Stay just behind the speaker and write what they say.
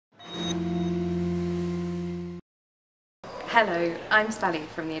Hello, I'm Sally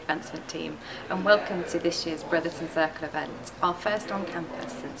from the Advancement team and welcome to this year's Brotherton Circle event, our first on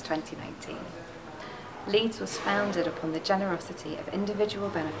campus since 2019. Leeds was founded upon the generosity of individual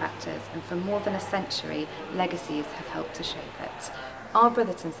benefactors, and for more than a century, legacies have helped to shape it. Our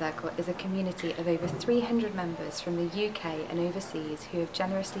Brotherton Circle is a community of over 300 members from the UK and overseas who have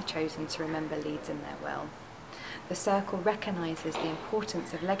generously chosen to remember Leeds in their will. The Circle recognises the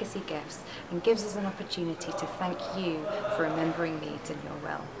importance of legacy gifts and gives us an opportunity to thank you for remembering Leeds in your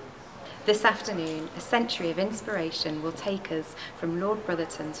will. This afternoon, a century of inspiration will take us from Lord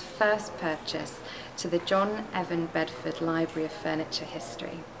Brotherton's first purchase to the John Evan Bedford Library of Furniture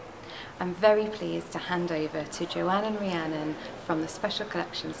History. I'm very pleased to hand over to Joanne and Rhiannon from the Special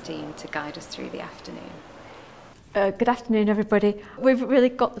Collections team to guide us through the afternoon. Good afternoon, everybody. We've really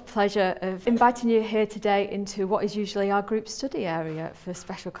got the pleasure of inviting you here today into what is usually our group study area for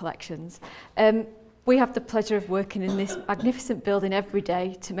Special Collections. We have the pleasure of working in this magnificent building every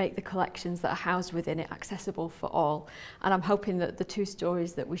day to make the collections that are housed within it accessible for all. And I'm hoping that the two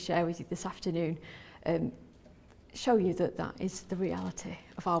stories that we share with you this afternoon show you that that is the reality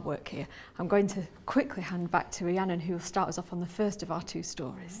of our work here. I'm going to quickly hand back to Rhiannon, who will start us off on the first of our two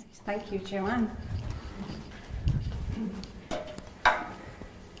stories. Thank you, Joanne.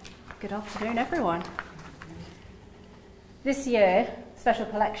 Good afternoon, everyone. This year, Special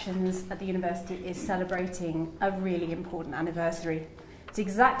Collections at the University is celebrating a really important anniversary. It's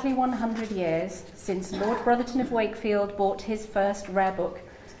exactly 100 years since Lord Brotherton of Wakefield bought his first rare book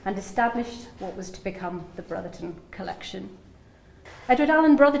and established what was to become the Brotherton Collection. Edward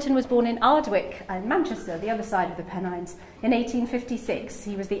Allen Brotherton was born in Ardwick, in Manchester, the other side of the Pennines, in 1856.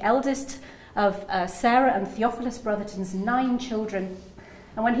 He was the eldest of Sarah and Theophilus Brotherton's 9 children.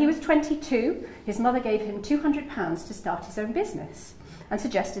 And when he was 22, his mother gave him £200 to start his own business and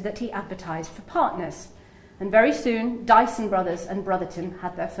suggested that he advertised for partners. And very soon, Dyson Brothers and Brotherton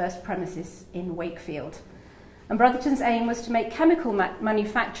had their first premises in Wakefield. And Brotherton's aim was to make chemical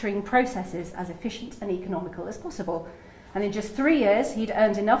manufacturing processes as efficient and economical as possible. And in just 3 years, he'd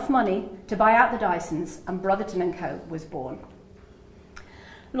earned enough money to buy out the Dysons, and Brotherton & Co. was born.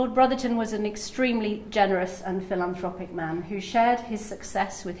 Lord Brotherton was an extremely generous and philanthropic man who shared his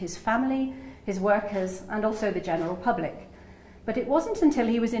success with his family, his workers, and also the general public. But it wasn't until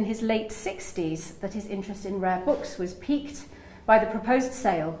he was in his late 60s that his interest in rare books was piqued by the proposed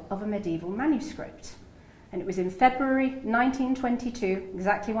sale of a medieval manuscript. And it was in February 1922,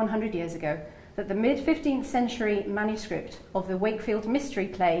 exactly 100 years ago, that the mid-15th century manuscript of the Wakefield mystery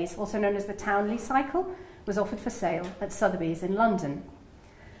plays, also known as the Townley Cycle, was offered for sale at Sotheby's in London.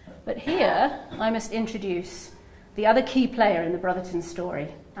 But here, I must introduce the other key player in the Brotherton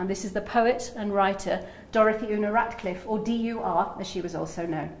story, and this is the poet and writer Dorothy Una Ratcliffe, or D.U.R. as she was also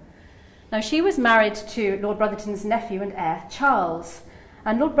known. Now, she was married to Lord Brotherton's nephew and heir, Charles,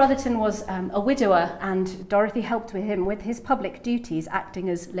 and Lord Brotherton was a widower, and Dorothy helped with him with his public duties, acting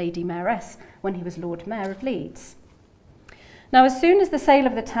as Lady Mayoress when he was Lord Mayor of Leeds. Now, as soon as the sale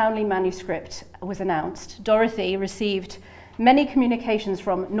of the Townley manuscript was announced, Dorothy received many communications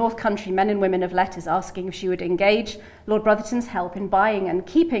from North Country men and women of letters asking if she would engage Lord Brotherton's help in buying and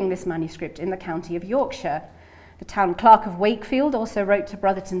keeping this manuscript in the county of Yorkshire. The town clerk of Wakefield also wrote to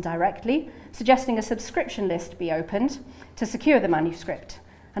Brotherton directly, suggesting a subscription list be opened to secure the manuscript.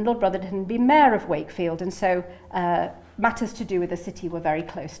 And Lord Brotherton be mayor of Wakefield, and so matters to do with the city were very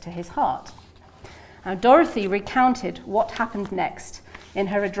close to his heart. Now, Dorothy recounted what happened next in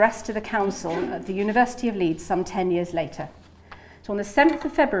her address to the council at the University of Leeds some 10 years later. So on the 7th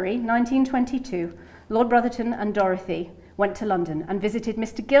of February 1922, Lord Brotherton and Dorothy went to London and visited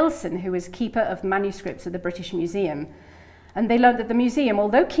Mr. Gilson, who was keeper of manuscripts at the British Museum. And they learned that the museum,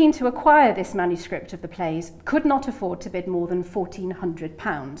 although keen to acquire this manuscript of the plays, could not afford to bid more than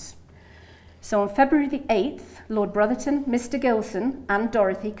 £1,400. So on February the 8th, Lord Brotherton, Mr. Gilson and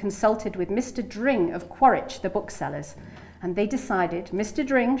Dorothy consulted with Mr. Dring of Quaritch, the booksellers, and they decided Mr.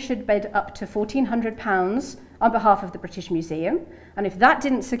 Dring should bid up to £1,400 on behalf of the British Museum, and if that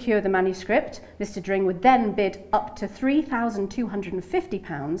didn't secure the manuscript, Mr. Dring would then bid up to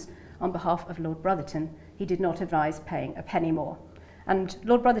 £3,250 on behalf of Lord Brotherton. He did not advise paying a penny more. And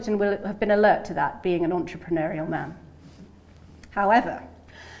Lord Brotherton will have been alert to that, being an entrepreneurial man. However,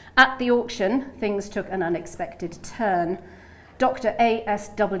 at the auction, things took an unexpected turn. Dr.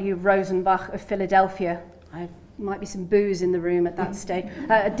 A.S.W. Rosenbach of Philadelphia, might be some booze in the room at that stage.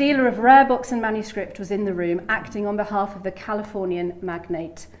 A dealer of rare books and manuscript was in the room, acting on behalf of the Californian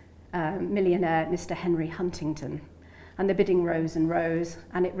magnate, millionaire Mr. Henry Huntington. And the bidding rose and rose,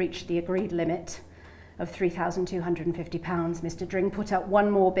 and it reached the agreed limit of £3,250, Mr. Dring put up one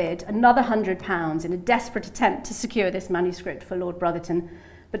more bid, another £100, in a desperate attempt to secure this manuscript for Lord Brotherton.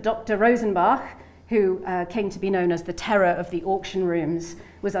 But Dr. Rosenbach, who came to be known as the terror of the auction rooms,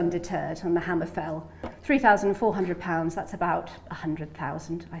 was undeterred, and the hammer fell. £3,400, that's about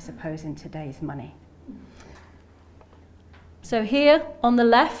 100,000, I suppose, in today's money. So here on the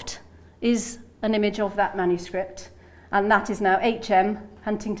left is an image of that manuscript, and that is now HM,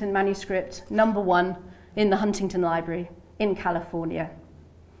 Huntington manuscript, #1 in the Huntington Library in California.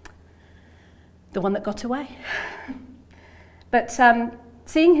 The one that got away. But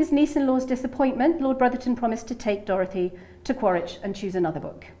seeing his niece-in-law's disappointment, Lord Brotherton promised to take Dorothy to Quaritch and choose another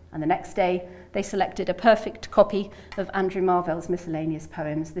book. And the next day, they selected a perfect copy of Andrew Marvell's Miscellaneous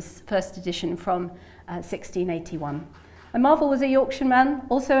Poems, this first edition from 1681. And Marvell was a Yorkshireman,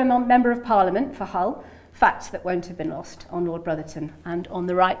 also a member of Parliament for Hull, facts that won't have been lost on Lord Brotherton. And on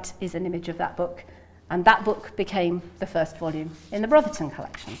the right is an image of that book. And that book became the first volume in the Brotherton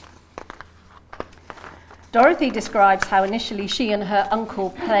collection. Dorothy describes how initially she and her uncle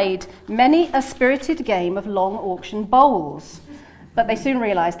played many a spirited game of long auction bowls, but they soon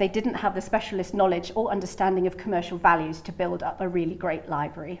realised they didn't have the specialist knowledge or understanding of commercial values to build up a really great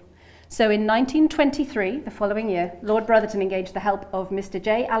library. So in 1923, the following year, Lord Brotherton engaged the help of Mr.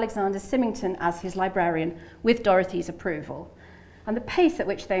 J. Alexander Symington as his librarian, with Dorothy's approval. And the pace at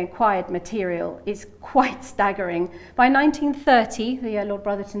which they acquired material is quite staggering. By 1930, the year Lord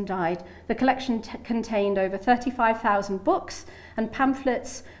Brotherton died, the collection contained over 35,000 books and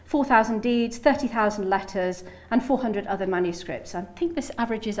pamphlets, 4,000 deeds, 30,000 letters, and 400 other manuscripts. I think this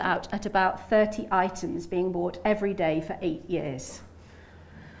averages out at about 30 items being bought every day for 8 years.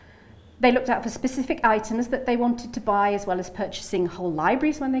 They looked out for specific items that they wanted to buy, as well as purchasing whole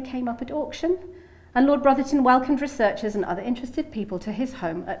libraries when they came up at auction. And Lord Brotherton welcomed researchers and other interested people to his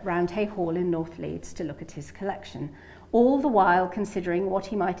home at Roundhay Hall in North Leeds to look at his collection, all the while considering what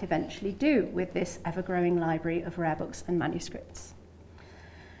he might eventually do with this ever-growing library of rare books and manuscripts.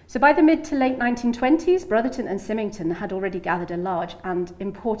 So by the mid to late 1920s, Brotherton and Symington had already gathered a large and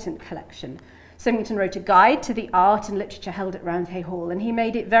important collection. Symington wrote a guide to the art and literature held at Roundhay Hall, and he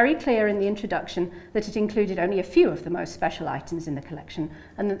made it very clear in the introduction that it included only a few of the most special items in the collection,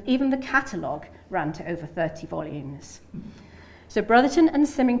 and that even the catalogue ran to over 30 volumes. So Brotherton and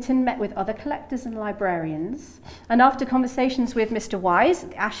Symington met with other collectors and librarians, and after conversations with Mr. Wise at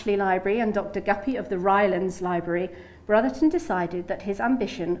the Ashley Library and Dr. Guppy of the Rylands Library, Brotherton decided that his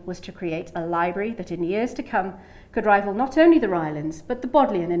ambition was to create a library that in years to come could rival not only the Rylands, but the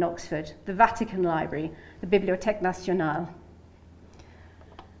Bodleian in Oxford, the Vatican Library, the Bibliothèque Nationale.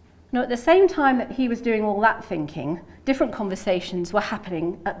 Now, at the same time that he was doing all that thinking, different conversations were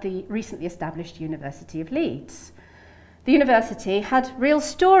happening at the recently established University of Leeds. The university had real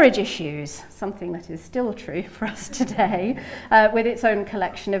storage issues, something that is still true for us today, with its own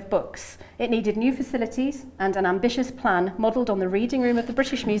collection of books. It needed new facilities, and an ambitious plan modelled on the reading room of the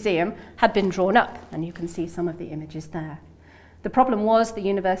British Museum had been drawn up, and you can see some of the images there. The problem was the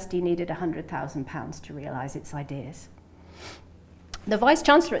university needed £100,000 to realise its ideas. The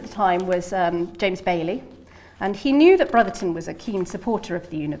Vice-Chancellor at the time was James Bailey, and he knew that Brotherton was a keen supporter of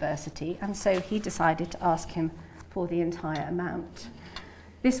the university, and so he decided to ask him for the entire amount.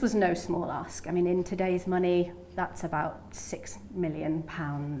 This was no small ask. I mean, in today's money, that's about £6 million.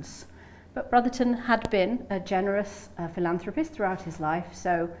 But Brotherton had been a generous philanthropist throughout his life,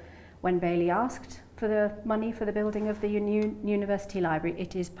 so when Bailey asked for the money for the building of the new university library,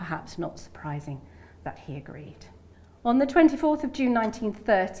 it is perhaps not surprising that he agreed. On the 24th of June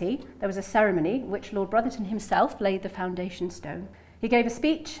 1930, there was a ceremony in which Lord Brotherton himself laid the foundation stone. He gave a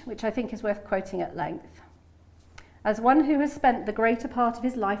speech, which I think is worth quoting at length. As one who has spent the greater part of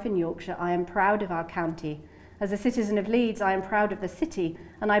his life in Yorkshire, I am proud of our county. As a citizen of Leeds, I am proud of the city,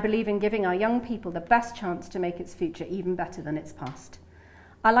 and I believe in giving our young people the best chance to make its future even better than its past.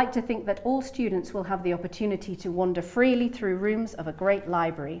 I like to think that all students will have the opportunity to wander freely through rooms of a great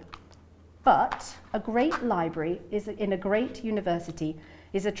library. But a great library in a great university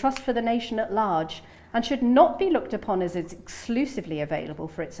is a trust for the nation at large and should not be looked upon as exclusively available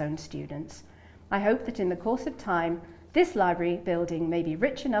for its own students. I hope that in the course of time, this library building may be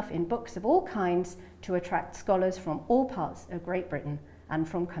rich enough in books of all kinds to attract scholars from all parts of Great Britain and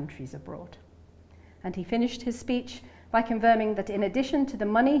from countries abroad. And he finished his speech by confirming that in addition to the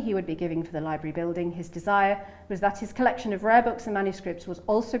money he would be giving for the library building, his desire was that his collection of rare books and manuscripts would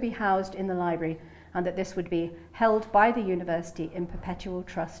also be housed in the library, and that this would be held by the university in perpetual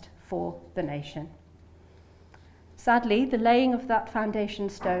trust for the nation. Sadly, the laying of that foundation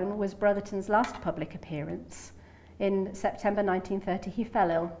stone was Brotherton's last public appearance. In September 1930, he fell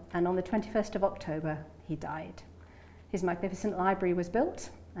ill, and on the 21st of October, he died. His magnificent library was built,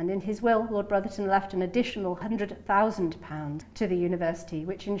 and in his will, Lord Brotherton left an additional £100,000 to the university,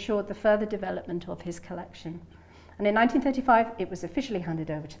 which ensured the further development of his collection. And in 1935, it was officially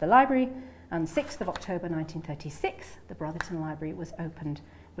handed over to the library, and 6th of October 1936, the Brotherton Library was opened,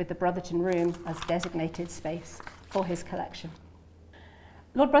 with the Brotherton Room as designated space for his collection.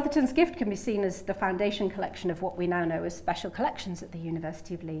 Lord Brotherton's gift can be seen as the foundation collection of what we now know as special collections at the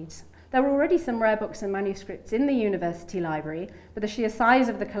University of Leeds. There were already some rare books and manuscripts in the university library, but the sheer size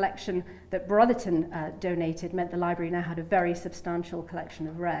of the collection that Brotherton donated meant the library now had a very substantial collection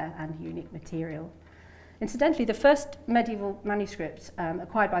of rare and unique material. Incidentally, the first medieval manuscript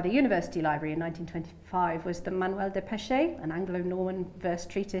acquired by the University Library in 1925 was the Manuel de Péché, an Anglo-Norman verse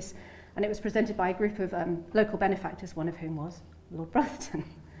treatise, and it was presented by a group of local benefactors, one of whom was Lord Brotherton.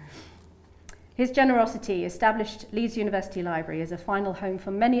 His generosity established Leeds University Library as a final home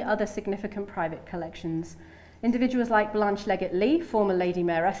for many other significant private collections. Individuals like Blanche Leggett-Lee, former Lady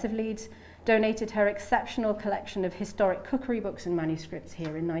Mayoress of Leeds, donated her exceptional collection of historic cookery books and manuscripts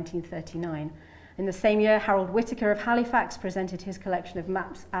here in 1939. In the same year, Harold Whittaker of Halifax presented his collection of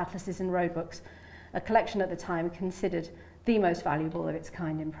maps, atlases and road books, a collection at the time considered the most valuable of its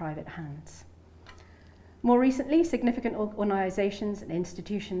kind in private hands. More recently, significant organisations and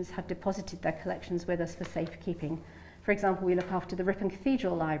institutions have deposited their collections with us for safekeeping. For example, we look after the Ripon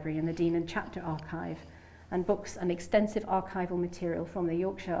Cathedral Library and the Dean and Chapter Archive, and books and extensive archival material from the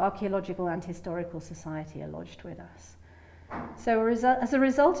Yorkshire Archaeological and Historical Society are lodged with us. So as a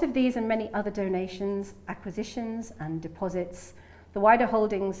result of these and many other donations, acquisitions and deposits, the wider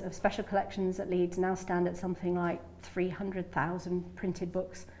holdings of special collections at Leeds now stand at something like 300,000 printed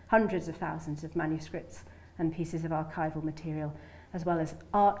books, hundreds of thousands of manuscripts and pieces of archival material, as well as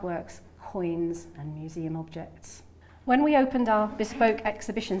artworks, coins and museum objects. When we opened our bespoke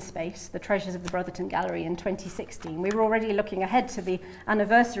exhibition space, the Treasures of the Brotherton Gallery, in 2016, we were already looking ahead to the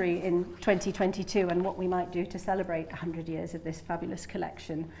anniversary in 2022 and what we might do to celebrate 100 years of this fabulous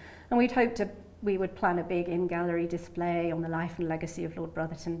collection. And we'd hoped we would plan a big in-gallery display on the life and legacy of Lord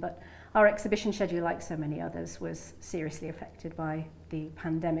Brotherton, but our exhibition schedule, like so many others, was seriously affected by the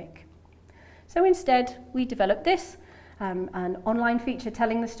pandemic. So instead, we developed this, an online feature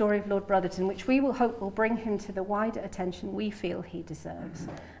telling the story of Lord Brotherton, which we will hope will bring him to the wider attention we feel he deserves.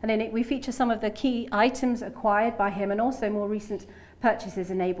 And in it, we feature some of the key items acquired by him and also more recent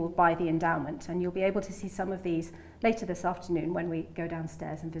purchases enabled by the endowment. And you'll be able to see some of these later this afternoon when we go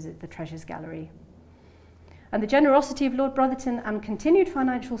downstairs and visit the Treasures Gallery. And the generosity of Lord Brotherton and continued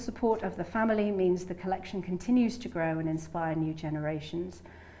financial support of the family means the collection continues to grow and inspire new generations.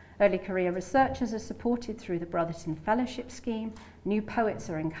 Early career researchers are supported through the Brotherton Fellowship Scheme. New poets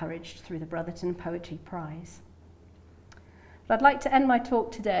are encouraged through the Brotherton Poetry Prize. But I'd like to end my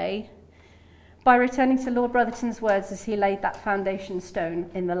talk today by returning to Lord Brotherton's words as he laid that foundation stone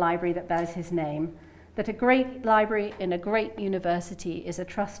in the library that bears his name, that a great library in a great university is a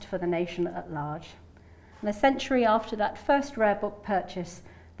trust for the nation at large. And a century after that first rare book purchase,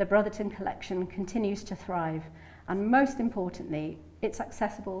 the Brotherton collection continues to thrive, and most importantly, it's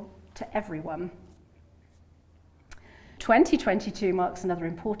accessible to everyone. 2022 marks another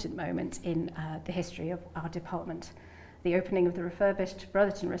important moment in the history of our department. The opening of the refurbished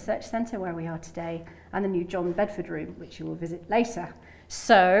Brotherton Research Centre, where we are today, and the new John Bedford Room, which you will visit later.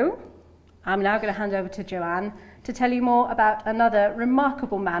 So, I'm now going to hand over to Joanne to tell you more about another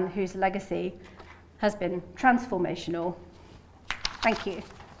remarkable man whose legacy has been transformational. Thank you.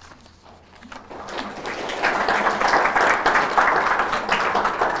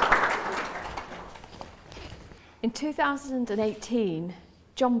 In 2018,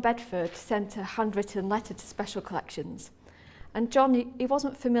 John Bedford sent a handwritten letter to Special Collections. And John, he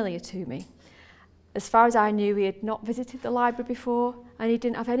wasn't familiar to me. As far as I knew, he had not visited the library before, and he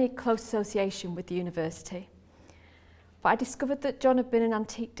didn't have any close association with the university. But I discovered that John had been an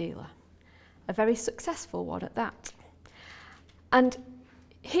antique dealer, a very successful one at that. And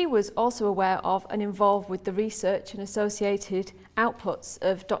he was also aware of and involved with the research and associated outputs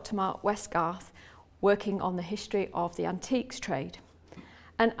of Dr. Mark Westgarth, working on the history of the antiques trade.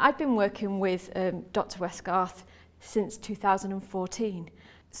 And I'd been working with Dr. Westgarth since 2014,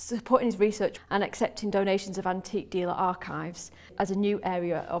 supporting his research and accepting donations of antique dealer archives as a new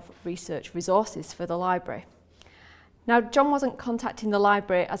area of research resources for the library. Now, John wasn't contacting the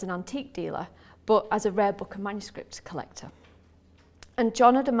library as an antique dealer, but as a rare book and manuscript collector. And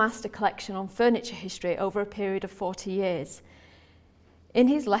John had amassed a collection on furniture history over a period of 40 years. In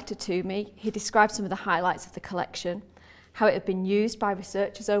his letter to me, he described some of the highlights of the collection, how it had been used by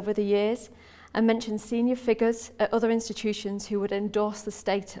researchers over the years, and mentioned senior figures at other institutions who would endorse the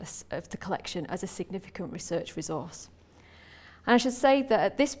status of the collection as a significant research resource. And I should say that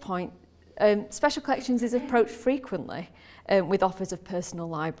at this point, special collections is approached frequently with offers of personal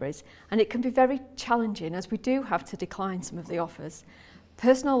libraries, and it can be very challenging as we do have to decline some of the offers.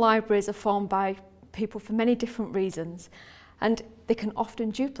 Personal libraries are formed by people for many different reasons, and they can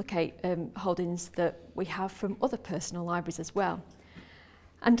often duplicate holdings that we have from other personal libraries as well.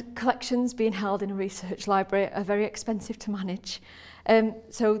 And collections being held in a research library are very expensive to manage,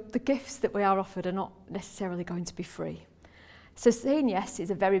 so the gifts that we are offered are not necessarily going to be free. So saying yes is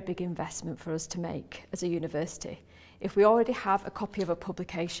a very big investment for us to make as a university. If we already have a copy of a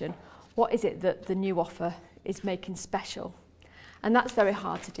publication, what is it that the new offer is making special? And that's very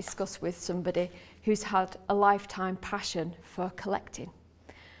hard to discuss with somebody who's had a lifetime passion for collecting.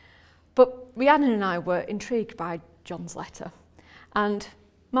 But Rhiannon and I were intrigued by John's letter, and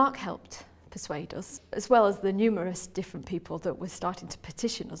Mark helped persuade us, as well as the numerous different people that were starting to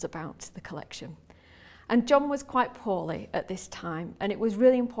petition us about the collection. And John was quite poorly at this time, and it was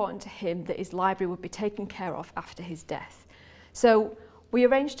really important to him that his library would be taken care of after his death. So we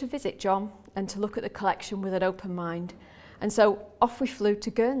arranged to visit John and to look at the collection with an open mind. And so off we flew to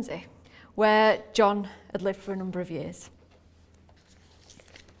Guernsey, where John had lived for a number of years.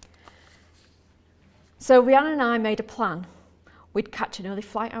 So Rhiannon and I made a plan. We'd catch an early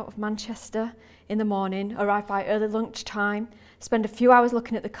flight out of Manchester in the morning, arrive by early lunchtime, spend a few hours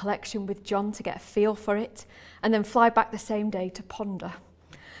looking at the collection with John to get a feel for it, and then fly back the same day to ponder.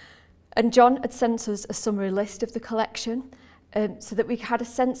 And John had sent us a summary list of the collection so that we had a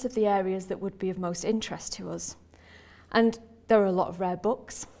sense of the areas that would be of most interest to us. And there are a lot of rare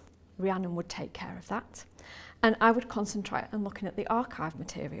books. Rhiannon would take care of that. And I would concentrate on looking at the archive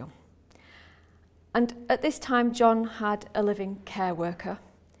material. And at this time, John had a living care worker.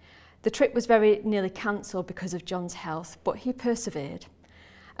 The trip was very nearly cancelled because of John's health, but he persevered.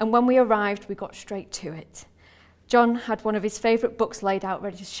 And when we arrived, we got straight to it. John had one of his favourite books laid out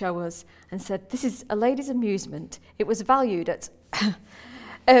ready to show us and said, "This is a lady's amusement. It was valued at..."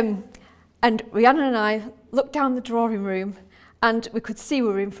 And Rhiannon and I looked down the drawing room and we could see we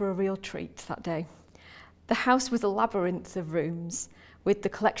were in for a real treat that day. The house was a labyrinth of rooms with the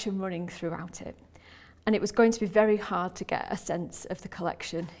collection running throughout it. And it was going to be very hard to get a sense of the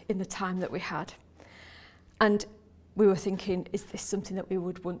collection in the time that we had. And we were thinking, is this something that we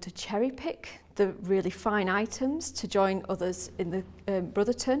would want to cherry pick, the really fine items, to join others in the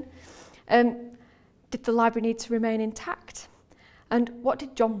Brotherton? Did the library need to remain intact? And what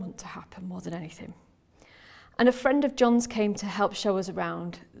did John want to happen more than anything? And a friend of John's came to help show us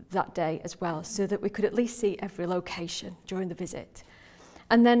around that day as well, so that we could at least see every location during the visit.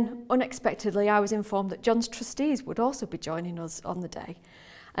 And then, unexpectedly, I was informed that John's trustees would also be joining us on the day.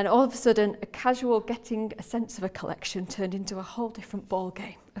 And all of a sudden, a casual getting a sense of a collection turned into a whole different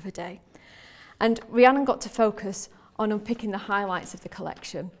ballgame of a day. And Rhiannon got to focus on unpicking the highlights of the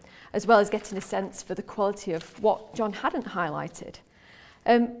collection, as well as getting a sense for the quality of what John hadn't highlighted.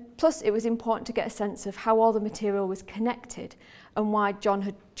 Plus, it was important to get a sense of how all the material was connected and why John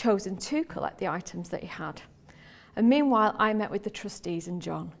had chosen to collect the items that he had. And meanwhile, I met with the trustees and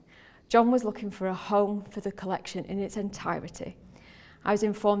John. John was looking for a home for the collection in its entirety. I was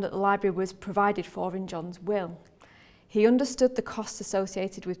informed that the library was provided for in John's will. He understood the costs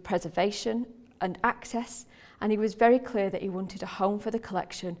associated with preservation and access, and he was very clear that he wanted a home for the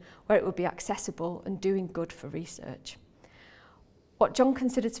collection where it would be accessible and doing good for research. What John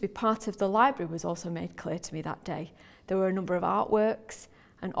considered to be part of the library was also made clear to me that day. There were a number of artworks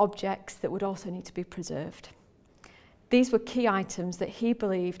and objects that would also need to be preserved. These were key items that he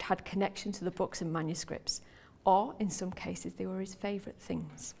believed had connection to the books and manuscripts, or in some cases they were his favourite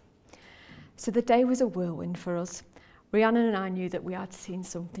things. So the day was a whirlwind for us. Rhiannon and I knew that we had seen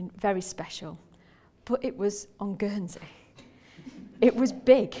something very special, but it was on Guernsey. It was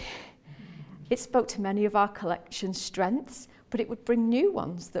big. It spoke to many of our collection's strengths, but it would bring new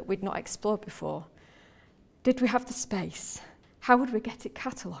ones that we'd not explored before. Did we have the space? How would we get it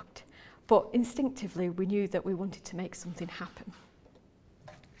catalogued? But instinctively, we knew that we wanted to make something happen.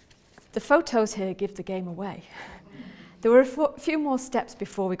 The photos here give the game away. There were a few more steps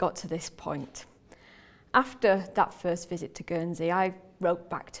before we got to this point. After that first visit to Guernsey, I wrote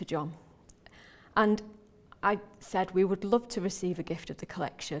back to John. And I said we would love to receive a gift of the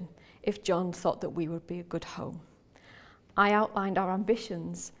collection if John thought that we would be a good home. I outlined our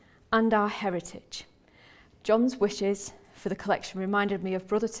ambitions and our heritage. John's wishes for the collection reminded me of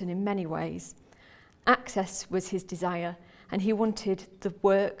Brotherton in many ways. Access was his desire, and he wanted the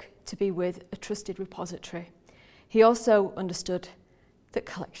work to be with a trusted repository. He also understood that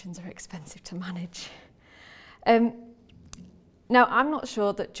collections are expensive to manage. Now, I'm not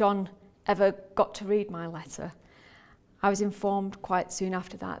sure that John ever got to read my letter. I was informed quite soon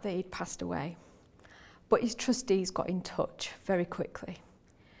after that he'd passed away. But his trustees got in touch very quickly.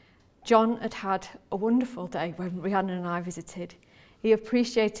 John had had a wonderful day when Rhiannon and I visited. He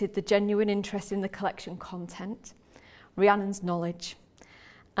appreciated the genuine interest in the collection content, Rhiannon's knowledge,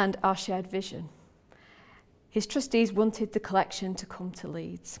 and our shared vision. His trustees wanted the collection to come to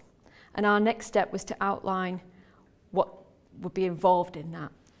Leeds, and our next step was to outline what would be involved in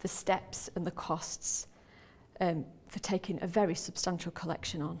that, the steps and the costs for taking a very substantial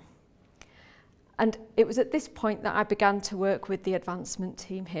collection on. And it was at this point that I began to work with the advancement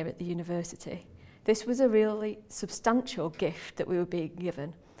team here at the university. This was a really substantial gift that we were being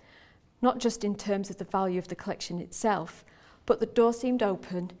given, not just in terms of the value of the collection itself, but the door seemed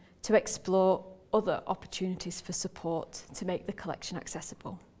open to explore other opportunities for support to make the collection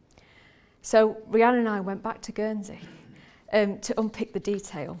accessible. So Rhiannon and I went back to Guernsey to unpick the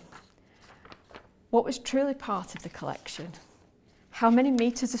detail. What was truly part of the collection? How many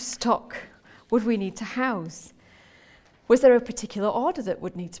metres of stock would we need to house? Was there a particular order that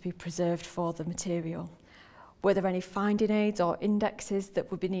would need to be preserved for the material? Were there any finding aids or indexes that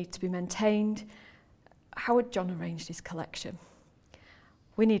would need to be maintained? How had John arranged his collection?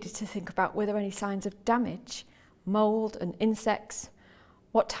 We needed to think about were there any signs of damage, mould and insects?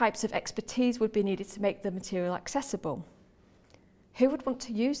 What types of expertise would be needed to make the material accessible? Who would want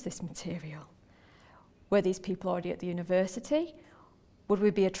to use this material? Were these people already at the university? Would we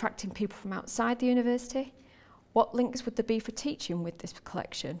be attracting people from outside the university? What links would there be for teaching with this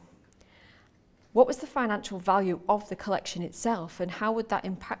collection? What was the financial value of the collection itself, and how would that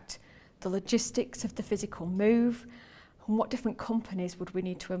impact the logistics of the physical move? And what different companies would we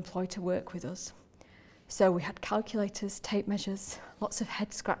need to employ to work with us? So we had calculators, tape measures, lots of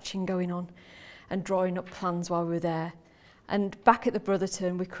head scratching going on and drawing up plans while we were there. And back at the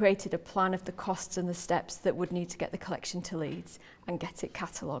Brotherton, we created a plan of the costs and the steps that would need to get the collection to Leeds and get it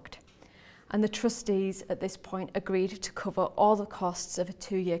catalogued. And the trustees at this point agreed to cover all the costs of a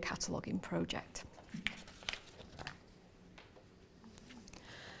 2-year cataloguing project.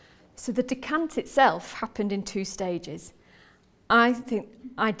 So the decant itself happened in 2 stages. I think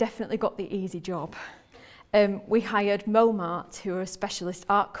I definitely got the easy job. We hired Momart, who are a specialist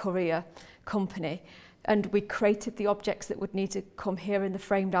art courier company, and we created the objects that would need to come here in the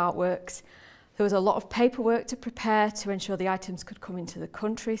framed artworks. There was a lot of paperwork to prepare to ensure the items could come into the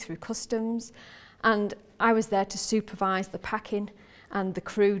country through customs, and I was there to supervise the packing, and the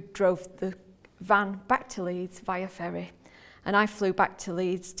crew drove the van back to Leeds via ferry, and I flew back to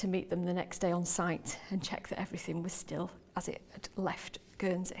Leeds to meet them the next day on site and check that everything was still as it had left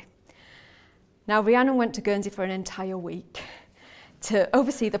Guernsey. Now, Rhiannon went to Guernsey for an entire week to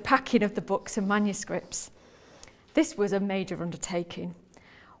oversee the packing of the books and manuscripts. This was a major undertaking.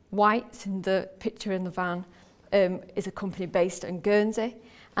 White's, in the picture in the van, is a company based in Guernsey,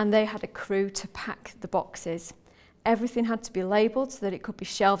 and they had a crew to pack the boxes. Everything had to be labelled so that it could be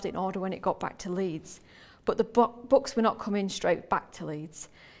shelved in order when it got back to Leeds. But the books were not coming straight back to Leeds.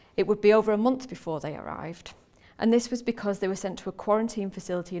 It would be over a month before they arrived. And this was because they were sent to a quarantine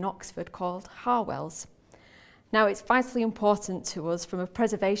facility in Oxford called Harwell's. Now, it's vitally important to us from a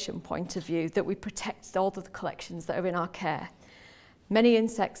preservation point of view that we protect all of the collections that are in our care. Many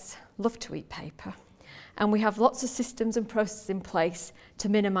insects love to eat paper, and we have lots of systems and processes in place to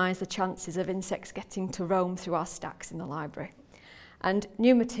minimise the chances of insects getting to roam through our stacks in the library. And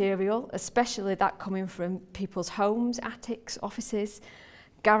new material, especially that coming from people's homes, attics, offices,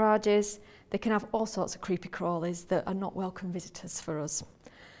 garages, they can have all sorts of creepy crawlies that are not welcome visitors for us.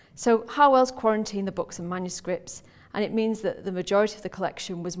 So Harwell's quarantined the books and manuscripts, and it means that the majority of the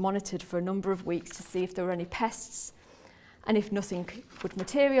collection was monitored for a number of weeks to see if there were any pests, and if nothing would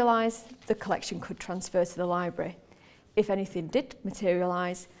materialise, the collection could transfer to the library. If anything did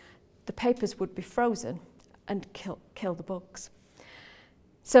materialise, the papers would be frozen and kill the books.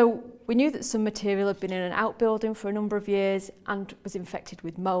 So we knew that some material had been in an outbuilding for a number of years and was infected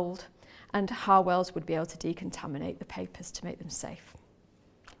with mould, and Harwell's would be able to decontaminate the papers to make them safe.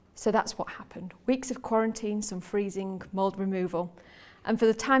 So that's what happened. Weeks of quarantine, some freezing, mould removal. And for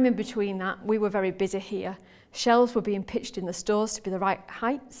the time in between that, we were very busy here. Shelves were being pitched in the stores to be the right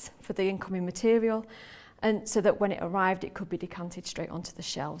heights for the incoming material, and so that when it arrived, it could be decanted straight onto the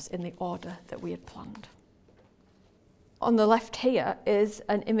shelves in the order that we had planned. On the left here is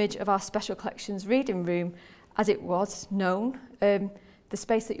an image of our Special Collections reading room, as it was known, the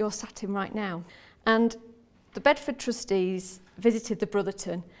space that you're sat in right now. And the Bedford trustees visited the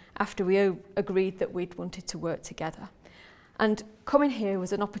Brotherton after we agreed that we'd wanted to work together. And coming here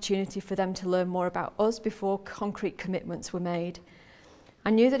was an opportunity for them to learn more about us before concrete commitments were made. I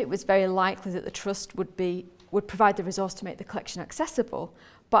knew that it was very likely that the Trust would provide the resource to make the collection accessible,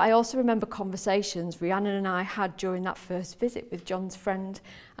 but I also remember conversations Rhiannon and I had during that first visit with John's friend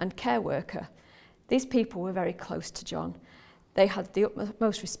and care worker. These people were very close to John. They had the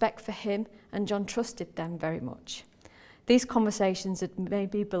utmost respect for him, and John trusted them very much. These conversations had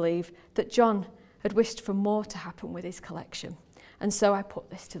made me believe that John had wished for more to happen with his collection, and so I put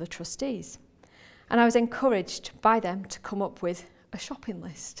this to the trustees. And I was encouraged by them to come up with a shopping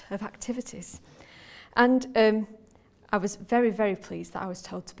list of activities. And I was very, very pleased that I was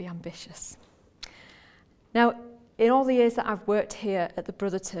told to be ambitious. Now, in all the years that I've worked here at the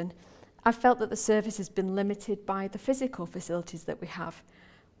Brotherton, I've felt that the service has been limited by the physical facilities that we have.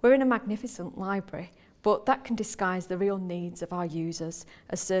 We're in a magnificent library, but that can disguise the real needs of our users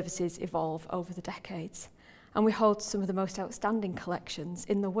as services evolve over the decades. And we hold some of the most outstanding collections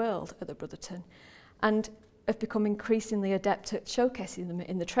in the world at the Brotherton, and have become increasingly adept at showcasing them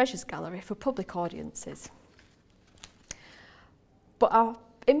in the Treasures Gallery for public audiences. But our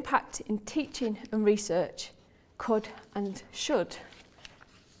impact in teaching and research could and should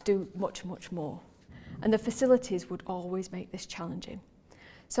do much, much more. And the facilities would always make this challenging.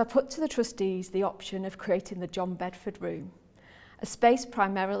 So I put to the trustees the option of creating the John Bedford Room, a space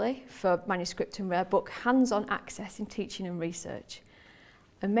primarily for manuscript and rare book hands-on access in teaching and research.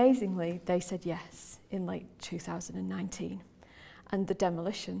 Amazingly, they said yes in late 2019, and the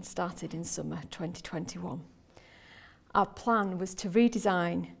demolition started in summer 2021. Our plan was to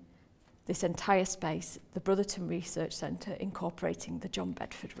redesign this entire space, the Brotherton Research Centre, incorporating the John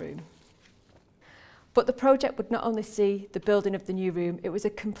Bedford Room. But the project would not only see the building of the new room, it was a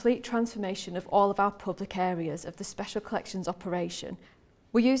complete transformation of all of our public areas of the Special Collections operation.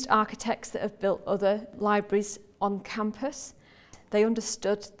 We used architects that have built other libraries on campus. They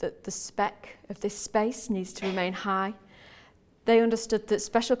understood that the spec of this space needs to remain high. They understood that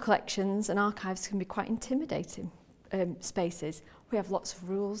special collections and archives can be quite intimidating spaces. We have lots of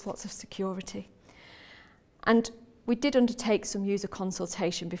rules, lots of security. And we did undertake some user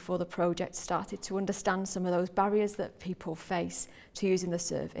consultation before the project started to understand some of those barriers that people face to using the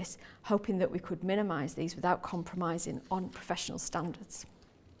service, hoping that we could minimise these without compromising on professional standards.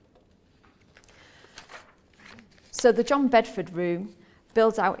 So the John Bedford Room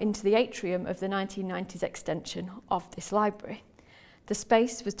builds out into the atrium of the 1990s extension of this library. The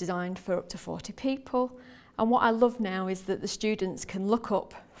space was designed for up to 40 people, and what I love now is that the students can look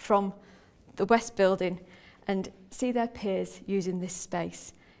up from the West Building and see their peers using this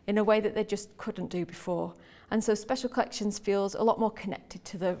space in a way that they just couldn't do before. And so Special Collections feels a lot more connected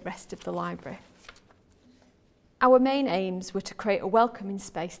to the rest of the library. Our main aims were to create a welcoming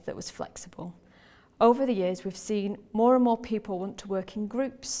space that was flexible. Over the years, we've seen more and more people want to work in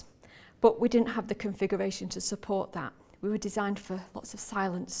groups, but we didn't have the configuration to support that. We were designed for lots of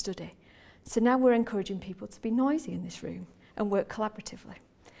silent study. So now we're encouraging people to be noisy in this room and work collaboratively.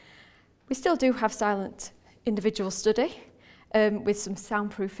 We still do have silent individual study with some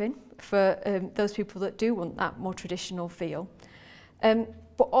soundproofing for those people that do want that more traditional feel.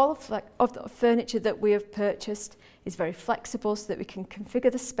 But all of the furniture that we have purchased is very flexible so that we can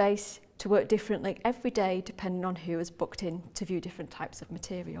configure the space to work differently every day depending on who is booked in to view different types of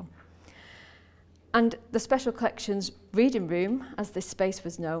material. And the Special Collections reading room, as this space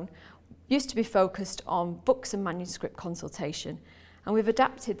was known, used to be focused on books and manuscript consultation, and we've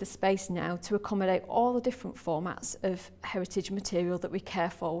adapted the space now to accommodate all the different formats of heritage material that we care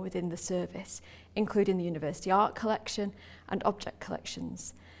for within the service, including the university art collection and object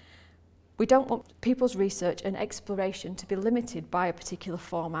collections. We don't want people's research and exploration to be limited by a particular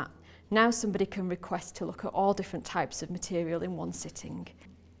format. Now somebody can request to look at all different types of material in one sitting.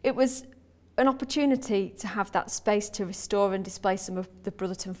 It was an opportunity to have that space to restore and display some of the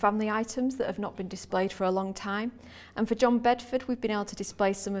Brotherton family items that have not been displayed for a long time. And for John Bedford, we've been able to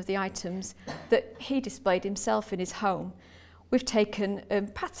display some of the items that he displayed himself in his home. We've taken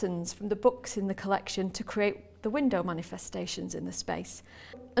patterns from the books in the collection to create the window manifestations in the space.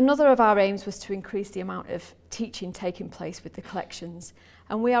 Another of our aims was to increase the amount of teaching taking place with the collections.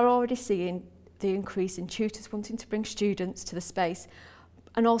 And we are already seeing the increase in tutors wanting to bring students to the space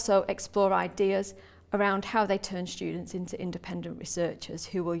and also explore ideas around how they turn students into independent researchers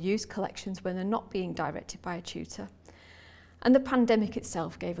who will use collections when they're not being directed by a tutor. And the pandemic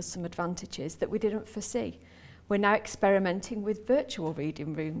itself gave us some advantages that we didn't foresee. We're now experimenting with virtual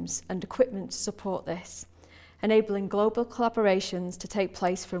reading rooms and equipment to support this, enabling global collaborations to take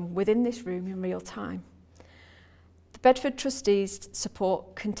place from within this room in real time. The Bedford trustees'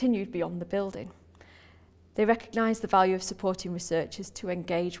 support continued beyond the building. They recognise the value of supporting researchers to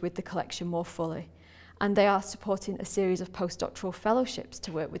engage with the collection more fully, and they are supporting a series of postdoctoral fellowships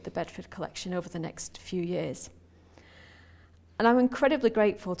to work with the Bedford collection over the next few years. And I'm incredibly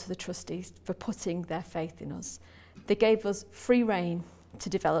grateful to the trustees for putting their faith in us. They gave us free rein to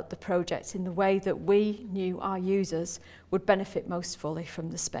develop the project in the way that we knew our users would benefit most fully from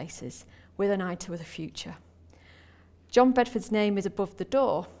the spaces, with an eye to the future. John Bedford's name is above the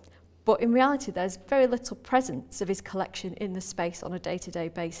door, but in reality there's very little presence of his collection in the space on a day-to-day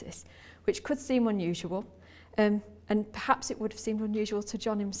basis, which could seem unusual, and perhaps it would have seemed unusual to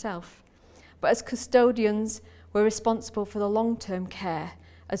John himself. But as custodians, we're responsible for the long-term care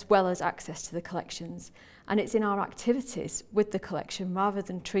as well as access to the collections, and it's in our activities with the collection rather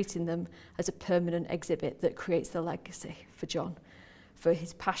than treating them as a permanent exhibit that creates the legacy for John, for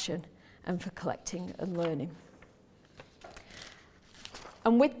his passion and for collecting and learning.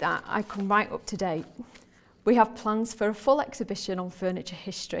 And with that, I come right up to date. We have plans for a full exhibition on furniture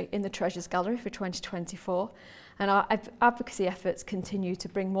history in the Treasures Gallery for 2024, and our advocacy efforts continue to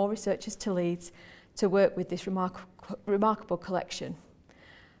bring more researchers to Leeds to work with this remarkable collection.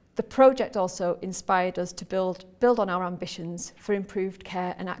 The project also inspired us to build on our ambitions for improved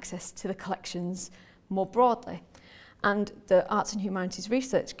care and access to the collections more broadly. And the Arts and Humanities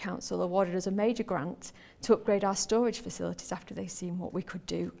Research Council awarded us a major grant to upgrade our storage facilities after they've seen what we could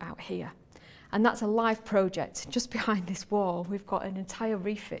do out here. And that's a live project. Just behind this wall, we've got an entire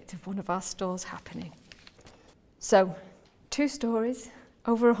refit of one of our stores happening. So, 2 stories,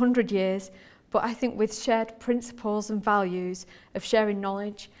 over 100 years, but I think with shared principles and values of sharing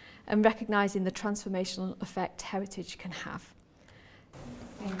knowledge and recognising the transformational effect heritage can have.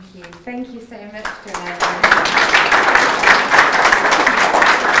 Thank you. Thank you so much, Joanne.